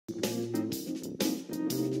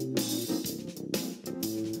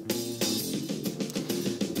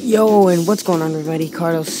Yo, and what's going on, everybody?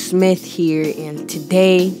 Cardell Smith here, and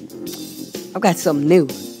today I've got something new.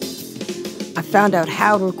 I found out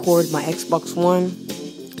how to record my Xbox One,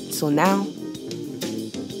 so now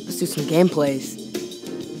let's do some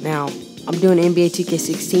gameplays. Now, I'm doing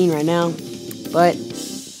NBA2K16 right now, but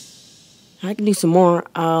I can do some more.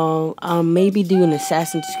 I'll maybe do an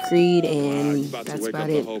Assassin's Creed, and that's about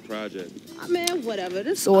it. Man,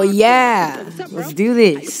 whatever. So yeah, let's do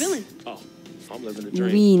this. I'm living the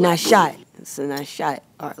dream. Ooh, nice shot. It's a nice shot.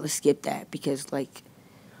 Alright, let's skip that because I've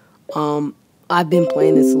been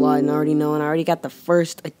playing this a lot and I already know, and I already got the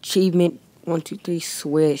first achievement. 1, 2, 3,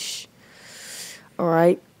 swish.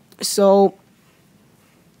 Alright, so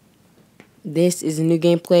this is a new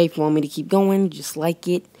gameplay. If you want me to keep going, just like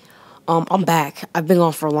it. I'm back. I've been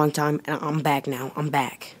gone for a long time and I'm back now. I'm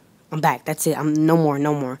back. That's it. No more.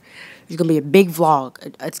 There's gonna be a big vlog.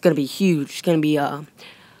 It's gonna be huge. It's gonna be a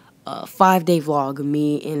 5-day vlog of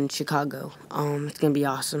me in Chicago. It's gonna be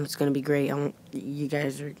awesome. It's gonna be great. You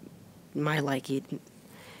guys might like it.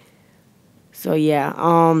 So yeah,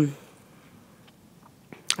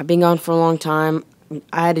 I've been gone for a long time.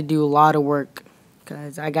 I had to do a lot of work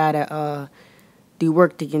because I gotta do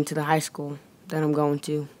work to get into the high school that I'm going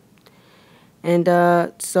to. And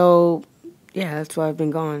so yeah, that's why I've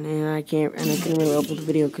been gone, and I couldn't really upload the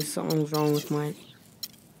video because something's wrong with my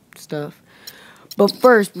stuff. But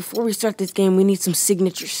first, before we start this game, we need some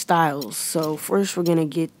signature styles. So first we're going to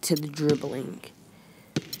get to the dribbling.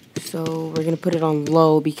 So we're going to put it on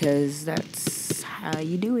low because that's how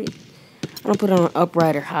you do it. I'm going to put it on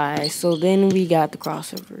upright or high. So then we got the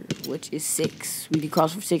crossover, which is 6. We do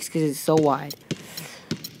crossover 6 because it's so wide.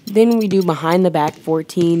 Then we do behind the back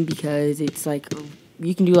 14 because it's like,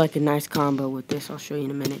 you can do like a nice combo with this. I'll show you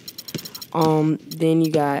in a minute. Then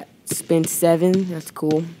you got spin 7. That's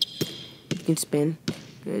cool. You can spin.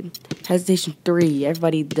 Good. Hesitation 3.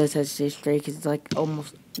 Everybody does hesitation 3 because it's like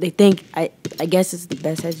almost, they think, I guess it's the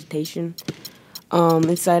best hesitation.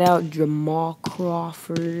 Inside out, Jamal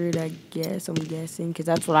Crawford, I guess, I'm guessing, because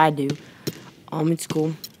that's what I do. It's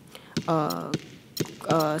cool.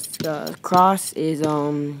 Cross is,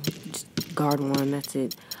 just guard 1, that's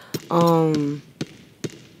it.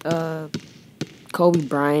 Kobe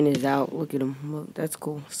Bryant is out. Look at him. Look, that's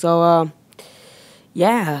cool. So,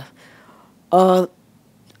 yeah. I'm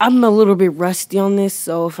a little bit rusty on this,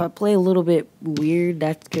 so if I play a little bit weird,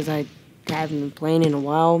 that's because I haven't been playing in a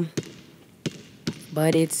while.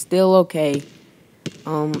 But it's still okay.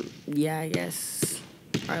 Yeah, I guess.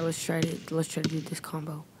 Alright, let's try to do this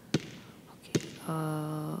combo. Okay,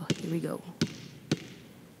 here we go.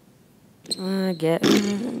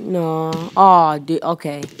 No. Oh, dude,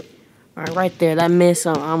 okay. Alright, right there, that miss,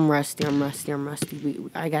 I'm rusty. I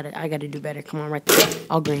gotta do better. Come on, right there.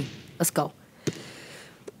 All green. Let's go.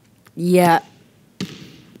 Yeah.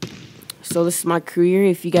 So this is my career.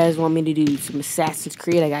 If you guys want me to do some Assassin's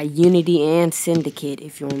Creed, I got Unity and Syndicate.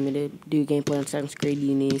 If you want me to do gameplay on Assassin's Creed,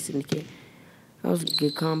 Unity and Syndicate. That was a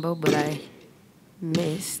good combo, but I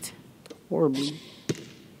missed horribly.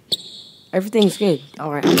 Everything's good.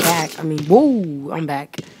 Alright, I'm back. Whoa, I'm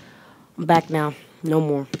back. I'm back now. No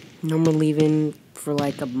more leaving for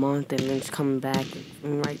like a month and then just coming back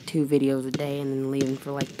and write 2 videos a day and then leaving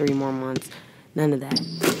for like 3 more months. None of that.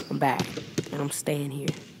 I'm back and I'm staying here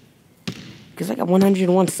because I got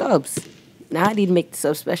 101 subs. Now I need to make the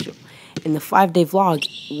sub special, and the 5-day vlog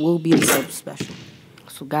will be the sub special.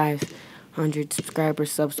 So guys, 100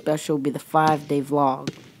 subscribers sub special will be the 5-day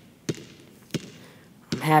vlog.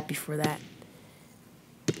 I'm happy for that.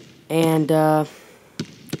 And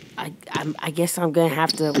I guess I'm gonna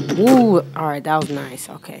have to. Woo! Alright, that was nice.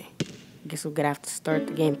 Okay. I guess we're gonna have to start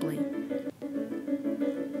the gameplay.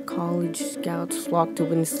 College scouts flock to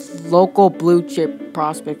witness local blue chip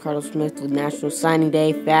prospect Cardell Smith with National Signing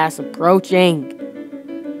Day fast approaching.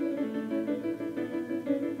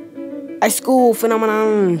 High school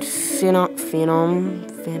phenomenon. Phenom.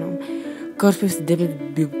 Coach Smith's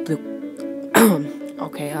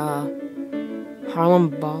okay,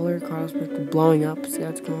 Harlem baller, Cardell Smith blowing up.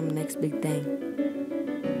 Scouts going the next big thing.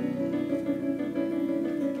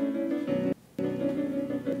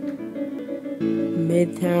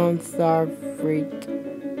 Midtown Star Freak.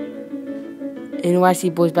 NYC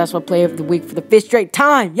Boys Basketball Player of the Week for the 5th straight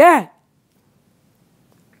time. Yeah!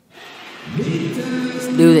 Let's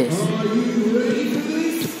do this.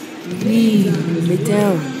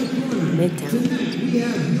 Midtown.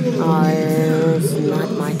 It's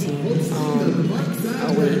not my team.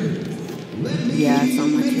 Oh wait. Yeah, it's not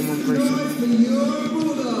my team. One person.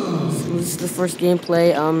 So this is the first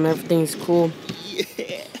gameplay. Everything's cool.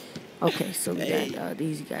 Okay, so we got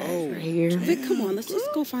these guys right here. Vic, come on, let's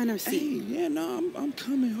just go find our seat. Hey, yeah, no, I'm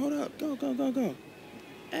coming. Hold up. Go.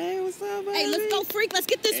 Hey, what's up, baby? Hey, let's go, freak. Let's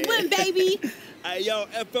get this win, baby. Hey, yo,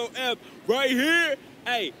 FOF, right here.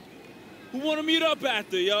 Hey, who want to meet up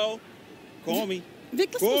after, yo? Call me. Vic,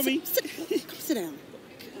 let's Call go. me. Sit down.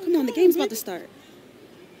 Come on, the game's about to start.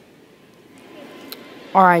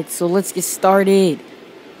 Alright, so let's get started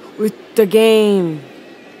with the game.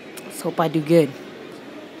 Let's hope I do good.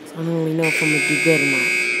 So I don't really know if I'm going to do good or not.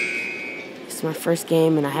 It's my first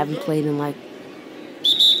game, and I haven't played in like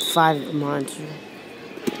 5 months.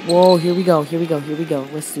 Whoa, here we go. Let's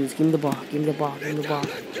do this. Give me the ball. Here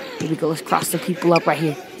we go. Let's cross the people up right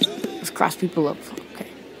here. Let's cross people up. Okay.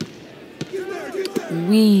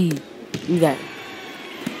 We got it.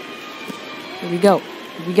 Here we go.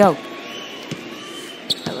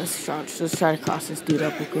 Right, let's try to cross this dude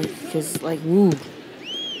up real quick. Because, like, woo.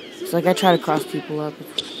 It's like I try to cross people up.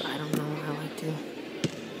 I don't know. I like to.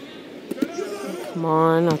 Come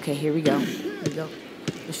on. Okay, here we go.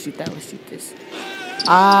 Let's shoot that. Let's shoot this.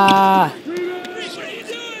 Ah.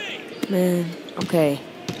 Man. Okay.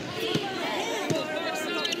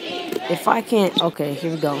 If I can't. Okay,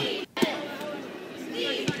 here we go.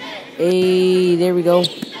 Hey, there we go.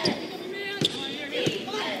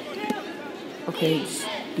 Okay, just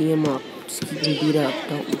beat him up. Just keep him beat up.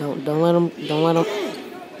 Don't let him.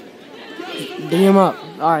 Beat him up.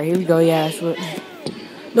 All right, here we go. Yeah, that's what.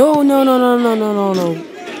 No.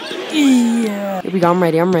 Yeah. Here we go. I'm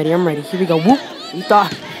ready. Here we go. Whoop. You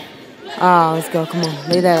thought. Ah, let's go. Come on.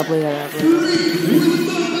 Lay that up. That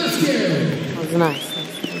was nice.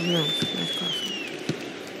 Nice cross.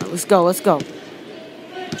 Right, let's go.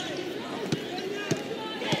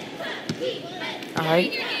 All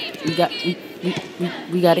right. We got it.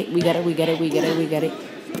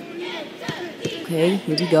 Okay,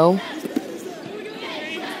 here we go.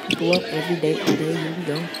 People up every day. Here we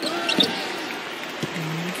go. 1,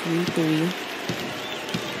 2, 3.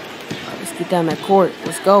 Alright, let's get down that court.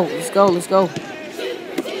 Let's go.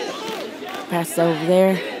 Pass it over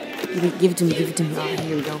there. Give it to me. Alright,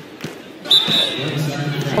 here we go.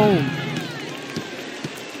 Oh.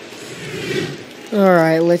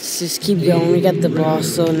 Alright, let's just keep going. We got the ball,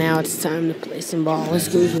 so now it's time to play some ball. Let's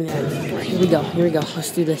go. Right, here we go.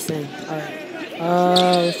 Let's do this thing. Alright.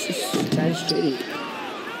 Let's just try to shoot it.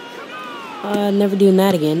 Never doing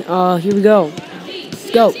that again. Here we go. Let's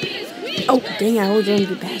go. Oh, dang it. I was trying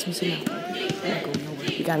to pass me somehow.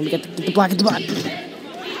 We got him. We got the block at the bottom.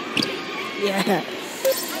 Yeah.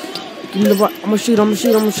 Give me the ball. I'm gonna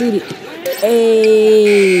shoot it.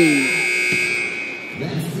 Hey.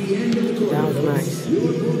 That was nice.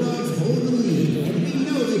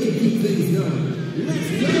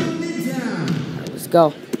 Right, let's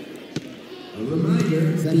go.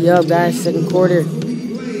 Be up, guys. Second quarter.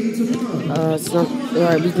 It's not.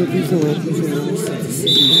 Alright, we can win.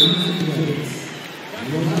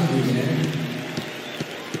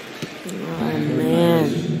 Oh man.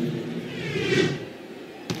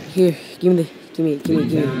 Here, give me.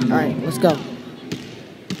 Alright, let's go.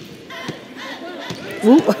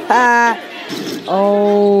 Whoop!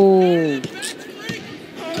 Oh.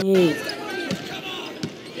 Hey.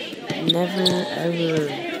 Never ever.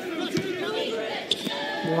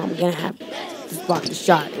 Well, I'm gonna have to just block the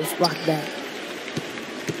shot. Let's block that.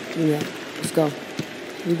 Yeah. Let's go.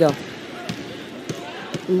 Here we go.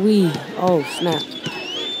 Oh, snap.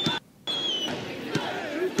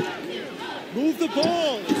 Move the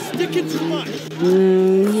ball. Stick it too much.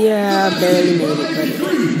 Yeah, I barely made it,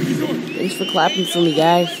 but thanks for clapping for me,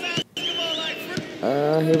 guys.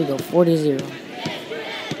 Here we go. 40-0.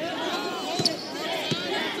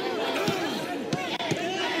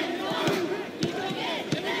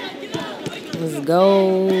 Let's go.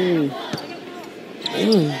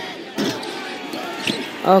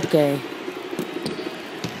 Okay.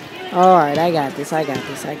 Alright, I got this. Let's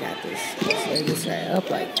lay this right up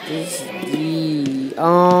like this.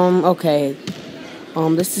 Okay.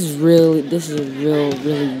 This is really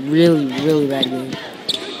bad game.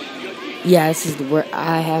 Yeah, this is the worst.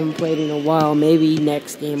 I haven't played in a while. Maybe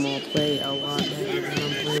next game I'll play a lot better than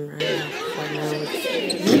I'm playing right now.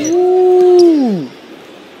 Woo!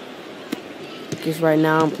 Because right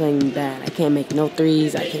now I'm playing bad. I can't make no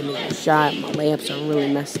threes. I can't make a shot. My layups are really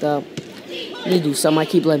messed up. I need to do something. I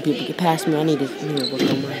keep letting people get past me. I need to work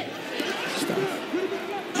on my stuff.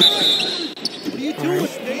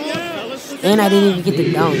 Alright. And I didn't even get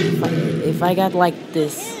the dunk. If I got like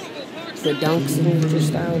this, the dunk signature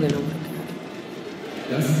style, then I'm like,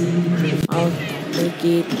 I'll make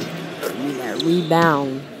it. Give me that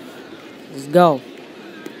rebound. Let's go.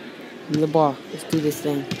 Give me the ball. Let's do this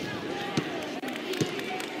thing.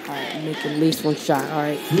 Alright, make at least one shot.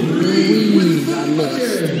 Alright. I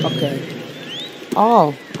missed. Okay.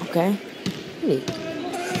 Oh, okay. Wait.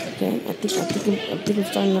 Okay, I think I'm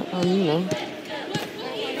starting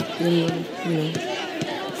to,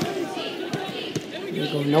 you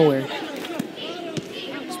go nowhere.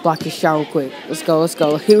 Let's block this shot real quick. Let's go.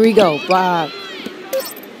 Here we go. Block.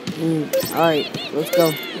 Alright, let's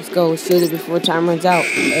go. Let's shoot it before time runs out.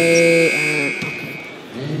 Hey, okay.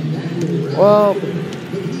 Whoa.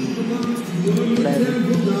 Whatever.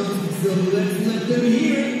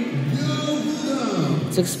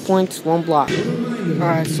 6 points, 1 block.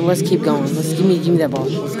 Alright, so let's keep going. Let's give me that ball.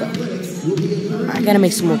 Let's go. Right, I gotta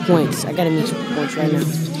make some more points. I gotta make some more points right now.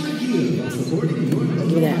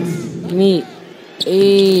 Give me that. Give me.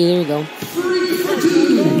 Hey, there we go.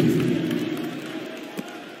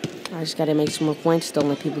 I just gotta make some more points. Don't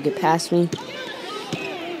let people get past me.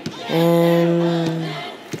 And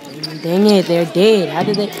dang it, they're dead. How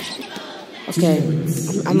did they? Okay,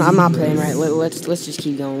 I'm not playing right. Let's just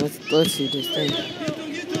keep going. Let's do this thing.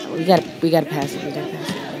 We gotta pass it.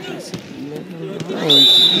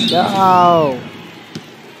 Go.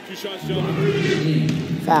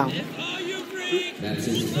 Foul. That's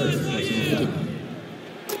his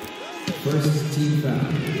first team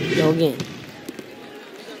foul. Go again.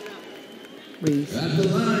 Breathe. At the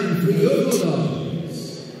line for the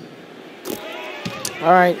Dogs.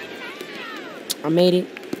 All right, I made it.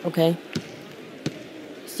 Okay.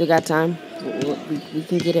 Still got time. We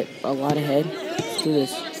can get it a lot ahead. Let's do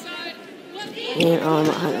this. And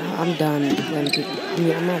I'm done letting people.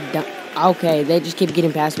 I'm not done. Okay, they just keep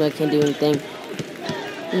getting past me. I can't do anything.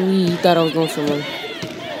 You thought I was going somewhere.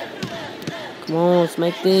 Come on, let's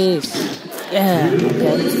make this. Yeah.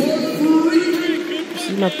 Okay.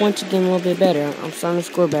 See, my points are getting a little bit better. I'm starting to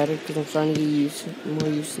score better because I'm starting to get more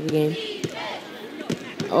used to the game.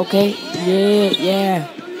 Okay. Yeah.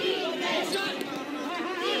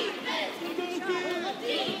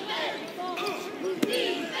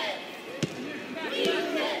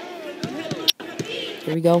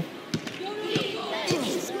 Here we go.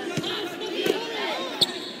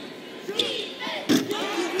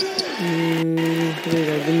 Here we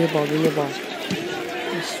go. Give me a ball.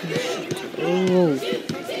 Ooh.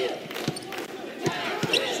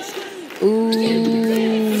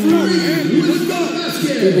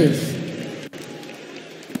 Do this.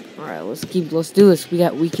 Alright, let's do this.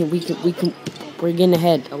 We can we're getting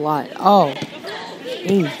ahead a lot. Oh.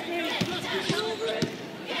 Dang.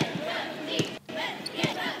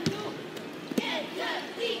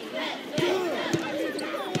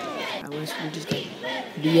 We just got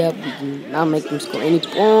be up. We can not make them score any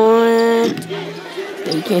point.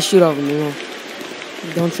 Yeah, you can't shoot over me, man.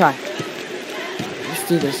 Don't try. Let's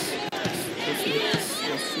do this. I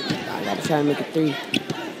gotta try to make it 3.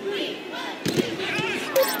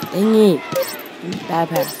 Dang it. Bad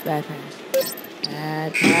pass.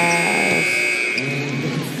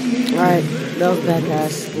 Alright, that was bad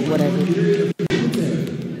pass, but whatever.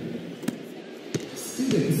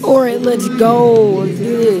 Alright, let's go. Let's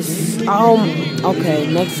do this. Okay,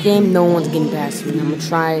 next game, no one's getting past me. I'm gonna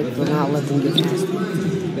try, but not let them get past me.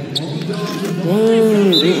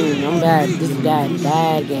 Dang, I'm bad. This is bad.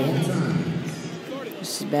 Bad game.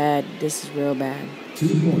 This is bad. This is real bad. 2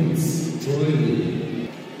 points.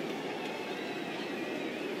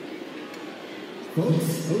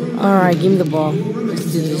 Alright, give me the ball. Let's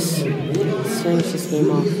do this. Let's finish this game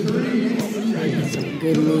off. Get some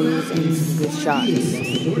good moves and some good shots.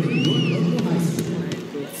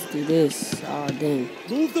 Let's do this. Oh, dang.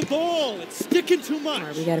 Move the ball. It's sticking too much.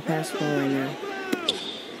 Alright, we gotta pass the ball right now.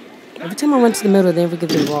 Every time I went to the middle, they never get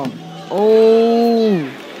the ball. Oh!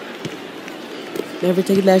 Never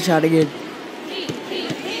taking that shot again.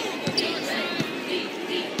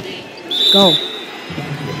 Go.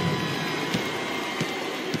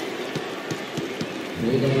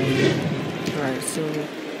 Alright, so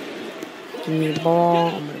give me the ball.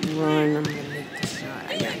 I'm gonna run. I'm gonna make the shot.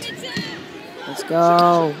 I got to. Let's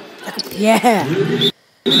go. Yeah.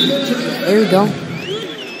 There we go.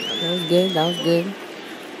 That was good.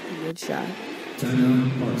 Good shot. Good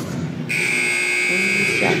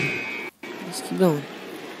shot. Let's keep going.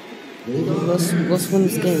 Let's win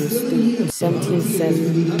this game. Let's do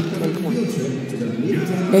 17-7, 10 points.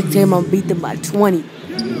 Next time I'll beat them by 20.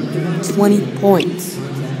 20 points. I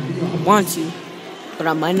want to, but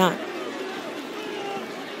I might not.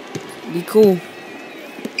 Be cool.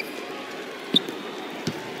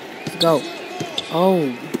 Let's go.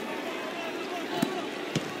 Oh.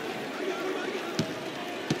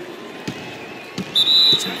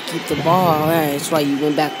 Trying to keep the ball. Alright, that's why you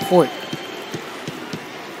went back and forth.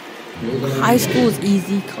 High school is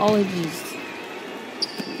easy. College is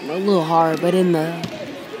a little hard, but in the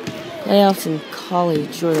playoffs in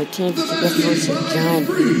college or the championship, that's versus a giant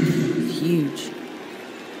lead. Huge.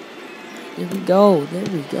 There we go. There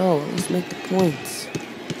we go. Let's make the points.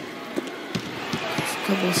 Just a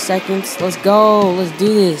couple of seconds. Let's go. Let's do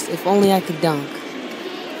this. If only I could dunk.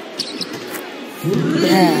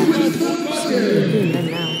 Yeah. Doing that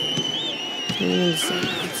now. 20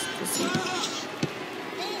 seconds.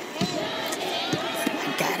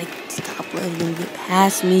 I gotta stop letting them get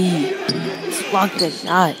past me. Just block that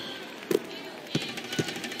shot.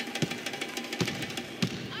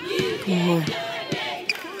 Come on.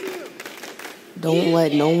 Don't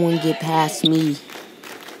let no one get past me.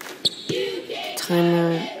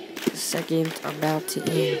 Timer seconds are about to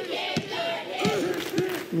end.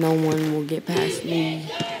 No one will get past me.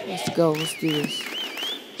 Let's go. Let's do this.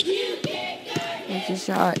 Make your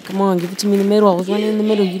shot. Come on, give it to me in the middle. I was running in the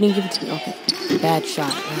middle. You didn't give it to me. Okay. Bad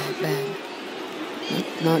shot. Bad.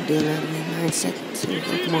 Not doing that in 9 seconds. Here we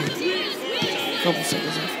go. Come on. Couple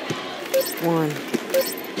seconds left. 1.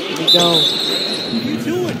 Here we go. What are you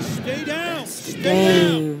doing? Stay down. Stay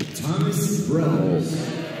Dang. Thomas Bros.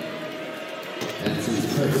 That's his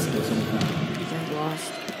first personal foul. I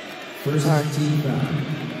lost. First team foul.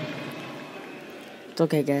 It's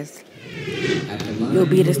okay, guys. At the line, You'll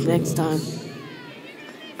beat us next time.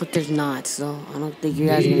 But there's not, so I don't think you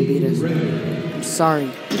guys are going to beat us. I'm sorry.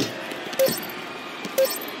 1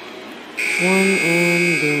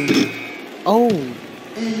 and boom. Oh!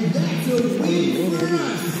 And that's a win for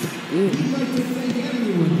us. We'd like to thank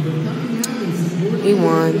everyone for coming out and supporting We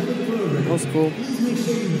won. the program. That was cool. Please make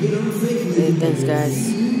sure you get home safely. Hey, thanks, guys.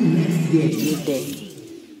 See you next game. Good day.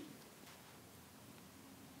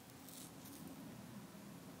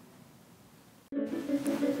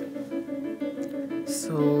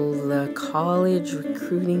 So the college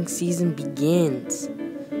recruiting season begins.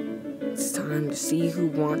 It's time to see who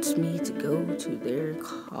wants me to go to their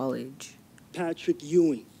college. Patrick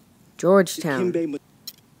Ewing. Georgetown. Dikembe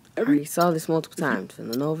I already saw this multiple times.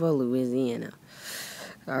 Villanova, Louisiana.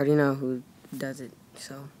 I already know who does it,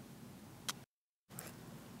 so.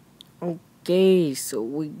 Okay, so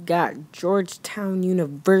we got Georgetown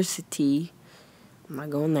University. I'm not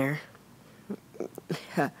going there.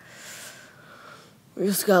 We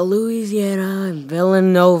just got Louisiana and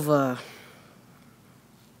Villanova.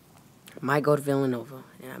 I might go to Villanova,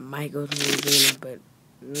 and I might go to Louisiana, but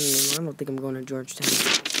I don't think I'm going to Georgetown.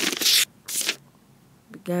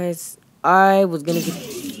 But guys, I was gonna get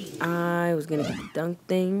the dunk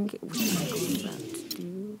thing, which I'm about to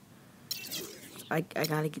do. I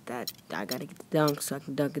gotta get that. I gotta get the dunk so I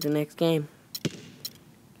can dunk at the next game. You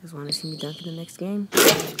guys want to see me dunk in the next game?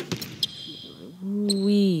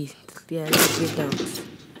 Wee. Yeah, let's get dunks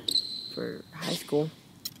for high school.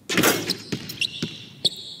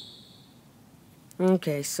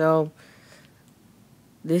 Okay, so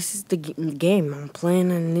this is the game. I'm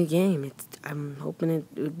playing a new game. I'm hoping it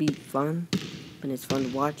would be fun, and it's fun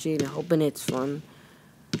to watch it. I'm hoping it's fun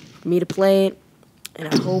for me to play it, and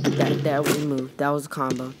I hope that was a move. That was a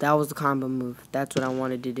combo. That was the combo move. That's what I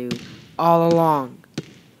wanted to do all along.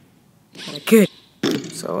 But I could.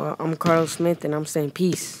 So I'm Carl Smith, and I'm saying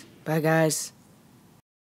peace. Bye, guys.